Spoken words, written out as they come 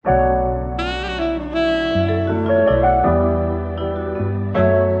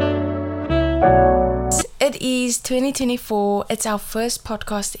is 2024. It's our first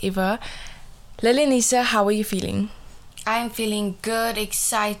podcast ever. Lily and Lisa, how are you feeling? I'm feeling good,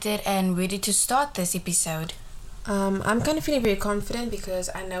 excited, and ready to start this episode. I'm kind of feeling very confident because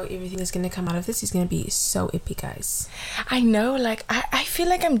I know everything is going to come out of this is going to be so epic, guys. I know, like, I feel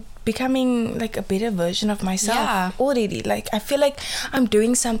like I'm becoming like a better version of myself already. Like, I feel like I'm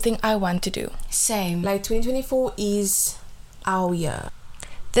doing something I want to do. Same. Like, 2024 is our year.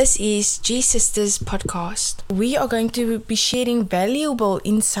 This is G Sisters podcast. We are going to be sharing valuable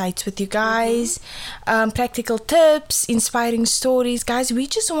insights with you guys, practical tips, inspiring stories. Guys, we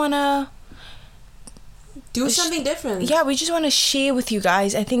just want to do something different. Yeah, we just want to share with you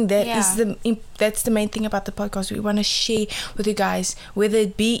guys. I think that is that's the main thing about the podcast. We want to share with you guys, whether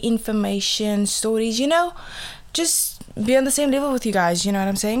it be information, stories, just be on the same level with you guys, you know what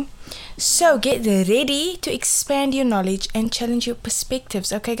I'm saying? So get ready to expand your knowledge and challenge your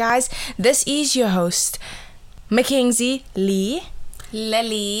perspectives. Okay, guys, this is your host, Mackenzie, Lee,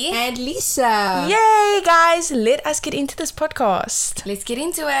 Lily, and Lisa. Yay, guys, let us get into this podcast. Let's get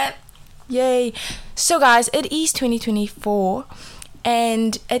into it. Yay. So guys, it is 2024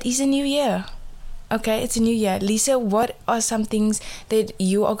 and it is a new year. Okay, it's a new year. Lisa, what are some things that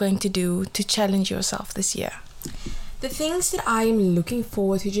you are going to do to challenge yourself this year? The things that I am looking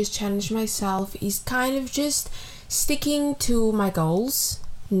forward to just challenge myself is kind of just sticking to my goals,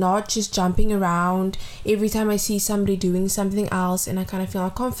 not just jumping around every time I see somebody doing something else and I kind of feel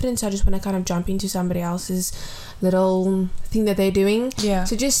like confidence. I just want to kind of jump into somebody else's little thing that they're doing. Yeah.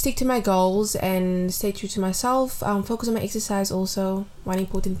 So just stick to my goals and stay true to myself. Focus on my exercise also, one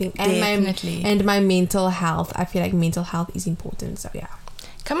important thing. And my mental health. I feel like mental health is important. So yeah.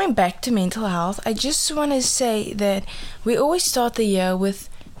 Coming back to mental health, I just want to say that we always start the year with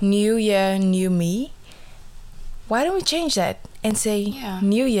new year, new me. Why don't we change that and say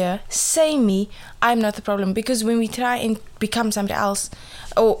new year, same me, I'm not the problem? Because when we try and become somebody else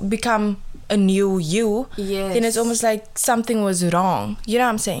or become a new you, then it's almost like something was wrong. You know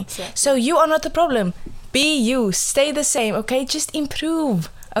what I'm saying? Exactly. So you are not the problem. Be you. Stay the same, okay? Just improve.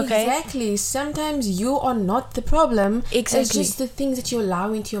 Okay. Exactly. Sometimes you are not the problem. Exactly. It's just the things that you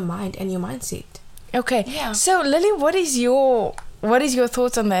allow into your mind and your mindset. Okay. Yeah. So Lily, what is your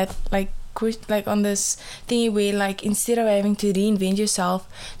thoughts on that? Like on this thing where like instead of having to reinvent yourself,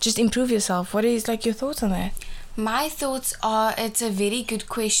 just improve yourself. What is like your thoughts on that? My thoughts are, it's a very good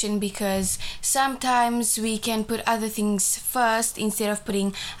question because sometimes we can put other things first instead of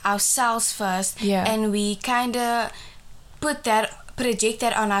putting ourselves first. Yeah. And we kind of project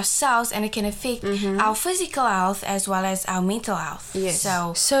that on ourselves, and it can affect our physical health as well as our mental health. Yes.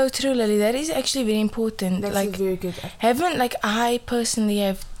 So true, Lily. That is actually very important. That's like, a very good. I personally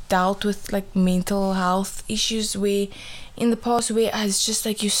have dealt with like mental health issues where in the past where I was just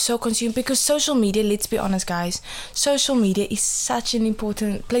like, you're so consumed because social media, let's be honest guys, social media is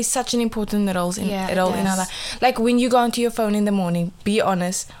plays such an important role in our life. Like when you go onto your phone in the morning, be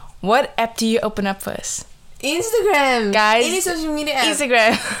honest, what app do you open up first? Instagram, guys. Any social media app.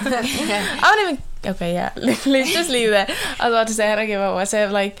 Instagram. I don't even. Okay, yeah. Let's just leave that. I was about to say I don't give up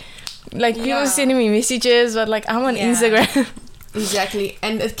WhatsApp. Like people sending me messages, but like I'm on Instagram. Exactly,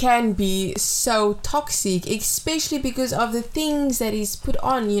 and it can be so toxic, especially because of the things that is put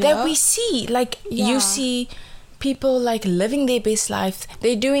on. That we see, like you see people like living their best life.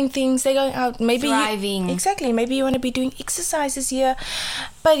 They're doing things. They're going out. Maybe thriving. Exactly. Maybe you want to be doing exercises here,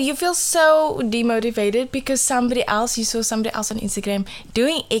 but you feel so demotivated because you saw somebody else on Instagram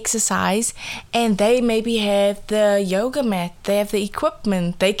doing exercise, and they maybe have the yoga mat. They have the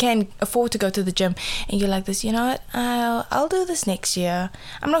equipment. They can afford to go to the gym, and you're like this. You know what? I'll do this next year.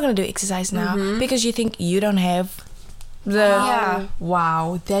 I'm not gonna do exercise now because you think you don't have.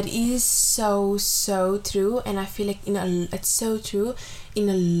 Wow, that is so true, and I feel like it's so true in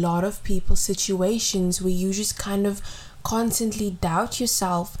a lot of people's situations where you just kind of constantly doubt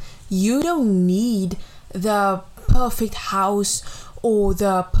yourself. You don't need the perfect house or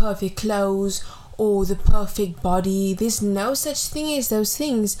the perfect clothes or the perfect body. There's no such thing as those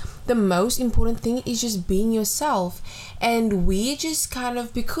things. The most important thing is just being yourself. And we just kind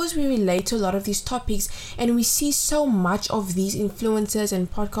of, because we relate to a lot of these topics and we see so much of these influencers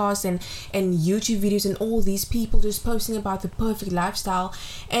and podcasts and YouTube videos and all these people just posting about the perfect lifestyle,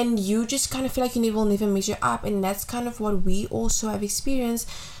 and you just kind of feel like you will never measure up, and that's kind of what we also have experienced.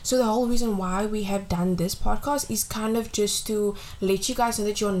 So the whole reason why we have done this podcast is kind of just to let you guys know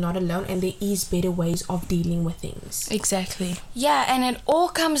that you're not alone and there is better ways of dealing with things. Exactly. Yeah, and it all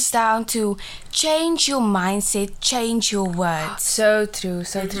comes down to change your mindset, change your words. So true,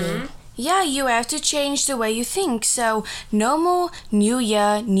 so true. Yeah, you have to change the way you think. So, no more new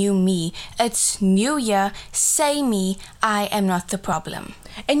year, new me. It's new year, say me, I am not the problem.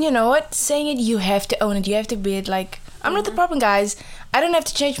 And you know what? Saying it, you have to own it. You have to be it like, I'm not the problem, guys. I don't have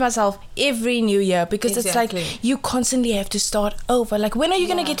to change myself every new year because it's like you constantly have to start over. Like, when are you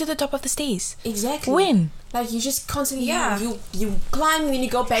going to get to the top of the stairs? Exactly. When? Like, you just constantly, you climb and then you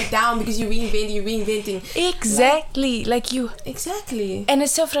go back down because you're reinventing. Exactly. Like you. Exactly. And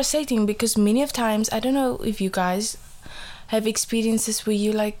it's so frustrating because many of times, I don't know if you guys have experiences where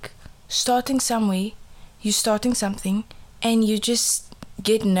you like starting somewhere, you're starting something, and you just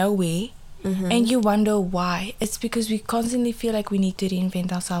get nowhere. And you wonder why. It's because we constantly feel like we need to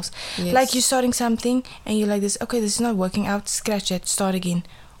reinvent ourselves. Like you're starting something and you're like this, okay, this is not working out, scratch it, start again.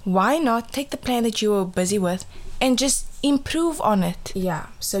 Why not take the plan that you were busy with and just improve on it? Yeah,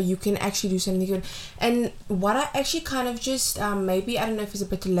 so you can actually do something good. And what I actually kind of just maybe, I don't know if it's a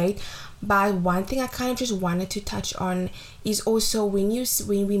bit late, but one thing I kind of just wanted to touch on is also when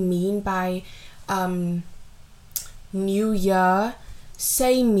we mean by new year,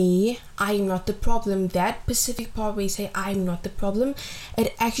 say me, I am not the problem. That specific part where you say I am not the problem,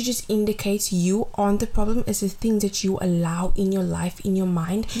 it actually just indicates you aren't the problem. It's the things that you allow in your life, in your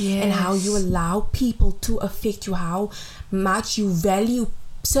mind, and how you allow people to affect you, how much you value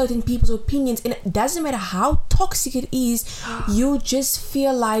certain people's opinions, and it doesn't matter how toxic it is. You just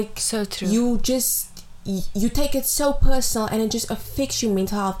feel like so true. You take it so personal and it just affects your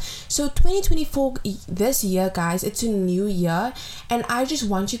mental health. So 2024, this year, guys, it's a new year, and I just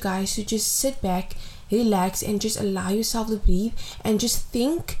want you guys to just sit back, relax, and just allow yourself to breathe and just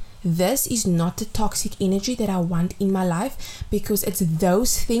think, this is not the toxic energy that I want in my life, because it's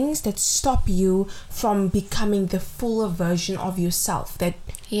those things that stop you from becoming the fuller version of yourself that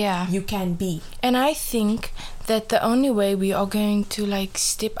you can be. And I think that the only way we are going to like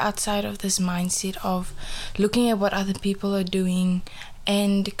step outside of this mindset of looking at what other people are doing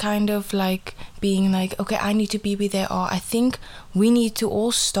and kind of like being like, okay, I need to be where they are. I think we need to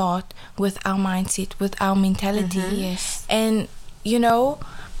all start with our mindset, with our mentality. Yes. And you know,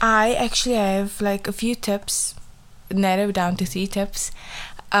 I actually have like a few tips, narrowed down to 3 tips.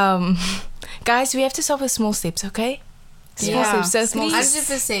 Guys, we have to start with small steps, okay? Small steps. So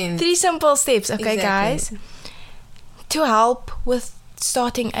 100%. 3 simple steps, okay, guys? To help with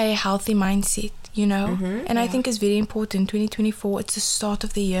starting a healthy mindset, you know? And I think it's very important. 2024, it's the start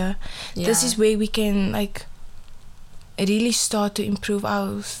of the year. This is where we can like really start to improve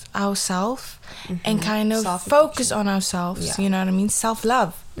ourselves and kind of focus on ourselves. You know what I mean?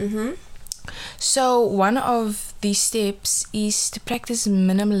 Self-love. So one of these steps is to practice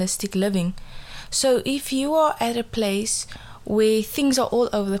minimalistic living. So if you are at a place where things are all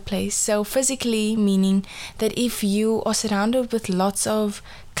over the place, so physically, meaning that if you are surrounded with lots of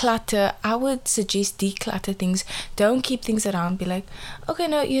clutter, I would suggest declutter things. Don't keep things around. Be like, okay,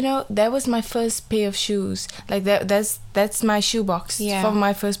 no, you know, that was my first pair of shoes. Like that's my shoebox for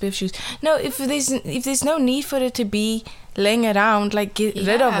my first pair of shoes. No, if there's no need for it to be laying around, like get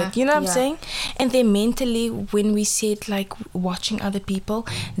rid of it, you know what I'm saying? And then mentally, when we said like watching other people,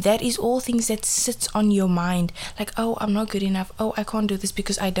 that is all things that sits on your mind, like, oh, I'm not good enough, oh, I can't do this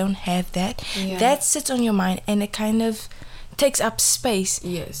because I don't have that. That sits on your mind and it kind of takes up space,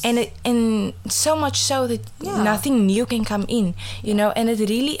 and so much so that nothing new can come in, you know, and it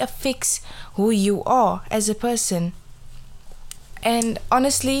really affects who you are as a person. And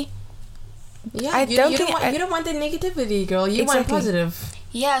honestly, you don't want the negativity, girl. You want positive.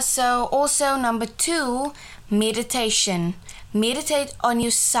 So also number 2, meditation. Meditate on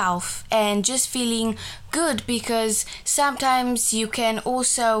yourself and just feeling good, because sometimes you can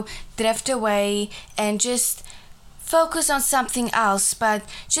also drift away and just focus on something else, but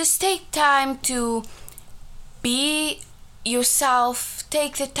just take time to be yourself,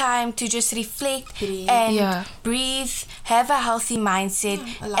 take the time to just reflect, breathe, have a healthy mindset,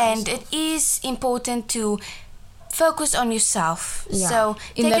 and it is important to focus on yourself. So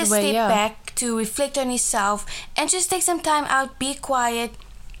take a step back to reflect on yourself and just take some time out, be quiet,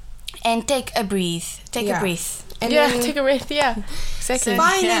 and take a breath. Take a breath. And take a breath. Exactly. So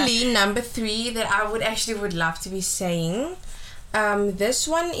finally, number 3 that I would love to be saying. This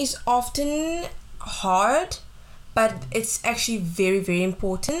one is often hard, but it's actually very, very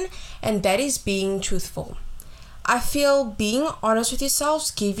important, and that is being truthful. I feel being honest with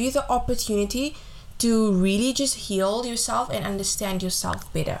yourselves give you the opportunity to really just heal yourself and understand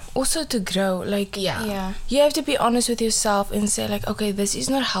yourself better. Also to grow, like Yeah. you have to be honest with yourself and say like, okay, this is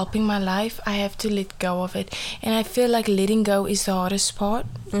not helping my life. I have to let go of it. And I feel like letting go is the hardest part,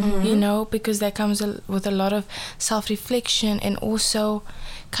 you know, because that comes with a lot of self-reflection and also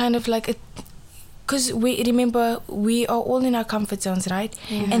kind of like because we remember we are all in our comfort zones, right?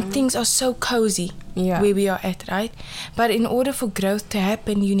 And things are so cozy where we are at, right? But in order for growth to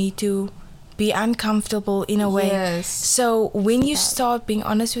happen, you need to be uncomfortable in a way. Yes. So when you start being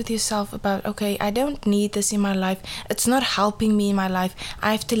honest with yourself about, okay, I don't need this in my life, it's not helping me in my life,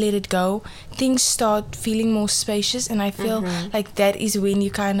 I have to let it go, things start feeling more spacious. And I feel like that is when you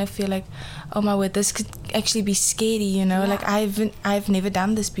kind of feel like, oh my word, this could actually be scary, you know. Like I've never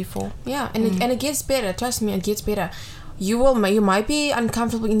done this before. And it gets better. Trust me, it gets better. You might be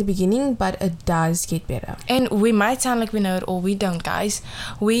uncomfortable in the beginning, but it does get better. And we might sound like we know it all. We don't, guys.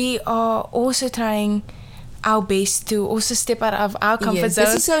 We are also trying our best to also step out of our comfort zone.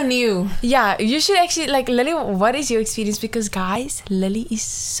 This is so new. Yeah, you should actually, like, Lily, what is your experience? Because guys, Lily is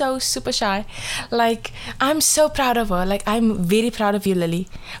so super shy. Like, I'm so proud of her. Like, I'm very proud of you, Lily,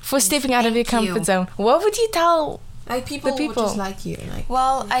 for stepping out of your comfort zone. What would you tell like people just like you? Like,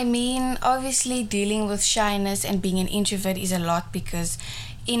 well, I mean, obviously dealing with shyness and being an introvert is a lot, because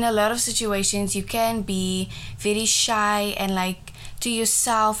in a lot of situations you can be very shy and like to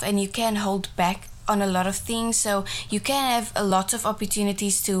yourself, and you can hold back on a lot of things. So you can have a lot of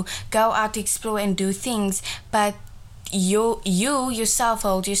opportunities to go out, explore and do things, but you yourself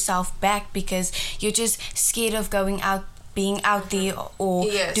hold yourself back because you're just scared of going out, being out there, or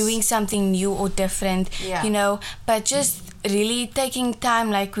doing something new or different, you know. But just really taking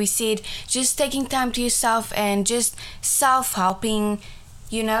time, like we said, just taking time to yourself and just self-helping,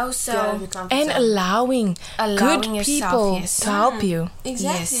 you know. So and allowing good people to help you.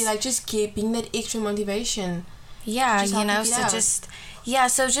 Exactly. Like just keeping that extra motivation. Yeah, just you know.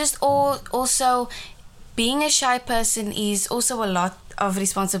 So just also being a shy person is also a lot of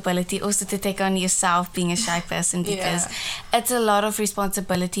responsibility also to take on yourself, being a shy person, because it's a lot of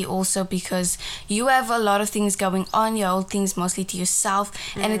responsibility also, because you have a lot of things going on, you hold things mostly to yourself,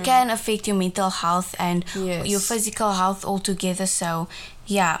 and it can affect your mental health and your physical health altogether. So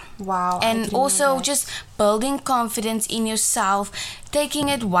wow. And also just building confidence in yourself, taking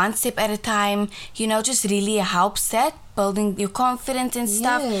it one step at a time, you know, just really helps that, building your confidence and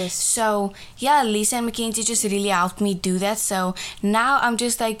stuff. So Lisa and Mackenzie just really helped me do that. So now I'm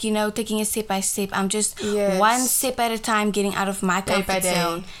just like, you know, taking it step by step. I'm just one step at a time getting out of my comfort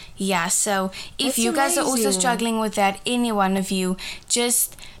zone. Yeah, so if you guys are also struggling with that, any one of you,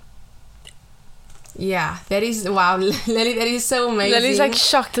 just that is wow. Lily, that is so amazing. Lily's like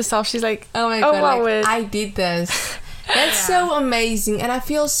shocked herself. She's like, oh my god, like, I did this. That's so amazing, and I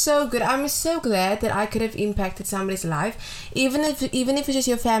feel so good. I'm so glad that I could have impacted somebody's life, even if it's just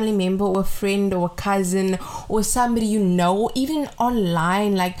your family member or a friend or a cousin or somebody you know, or even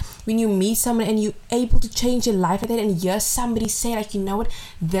online. Like when you meet someone and you're able to change your life like that, and hear somebody say like, you know what,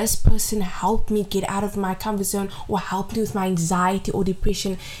 this person helped me get out of my comfort zone or helped me with my anxiety or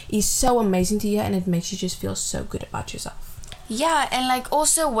depression, is so amazing to hear, and it makes you just feel so good about yourself. Yeah, and like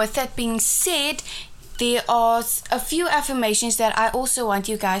also with that being said, there are a few affirmations that I also want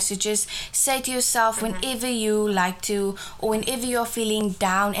you guys to just say to yourself whenever you like to, or whenever you're feeling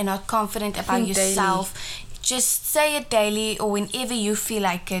down and not confident about yourself. Just say it daily, or whenever you feel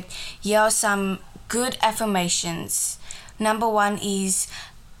like it. Here are some good affirmations. Number 1 is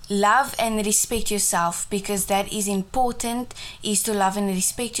love and respect yourself, because that is important, is to love and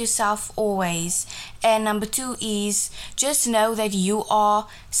respect yourself always. And number 2 is just know that you are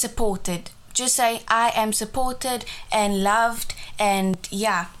supported. Just say, I am supported and loved. And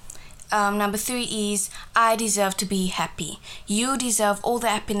number 3 is, I deserve to be happy. You deserve all the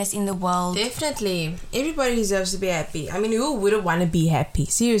happiness in the world. Definitely. Everybody deserves to be happy. I mean, who wouldn't want to be happy?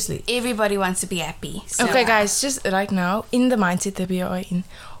 Seriously. Everybody wants to be happy. So, okay, guys, just right now, in the mindset that we are in,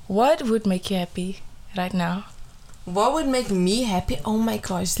 what would make you happy right now? What would make me happy? Oh my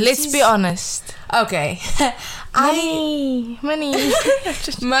gosh. Let's be honest. Okay. Money.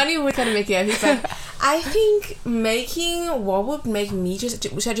 Money would kind of make you happy, but I think what would make me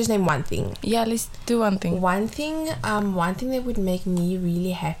should I just name one thing? Yeah, let's do one thing. One thing that would make me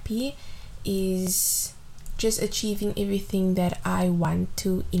really happy is just achieving everything that I want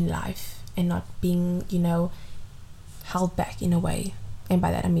to in life, and not being, you know, held back in a way. And by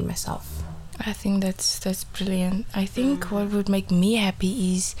that I mean myself. I think that's brilliant. I think what would make me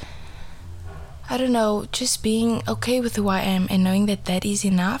happy is, I don't know, just being okay with who I am and knowing that that is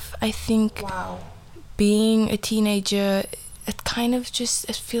enough. I think being a teenager, it kind of just,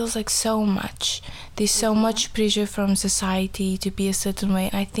 it feels like so much. There's so much pressure from society to be a certain way.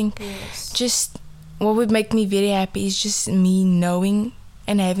 And I think just what would make me very happy is just me knowing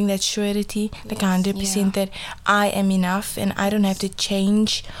and having that surety, like 100% that I am enough and I don't have to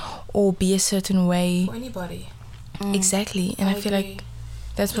change or be a certain way. For anybody. Exactly. And I feel agree. like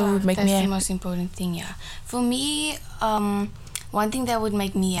that's what would make me That's happy. the most important thing, yeah. For me, one thing that would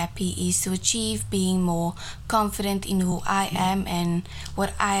make me happy is to achieve being more confident in who I am and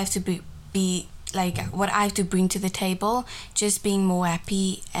what I have to be like, what I have to bring to the table. Just being more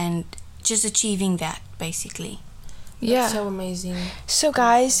happy and just achieving that, basically. That's so amazing. So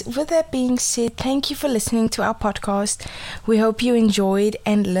guys, with that being said, thank you for listening to our podcast. We hope you enjoyed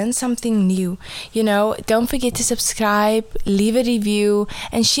and learned something new. You know, don't forget to subscribe, leave a review,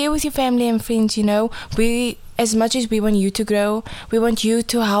 and share with your family and friends. You know, as much as we want you to grow, we want you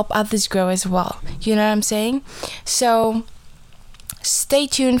to help others grow as well. You know what I'm saying? So stay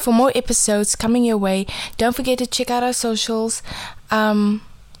tuned for more episodes coming your way. Don't forget to check out our socials.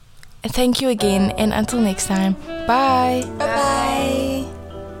 Thank you again, and until next time, bye. Bye-bye.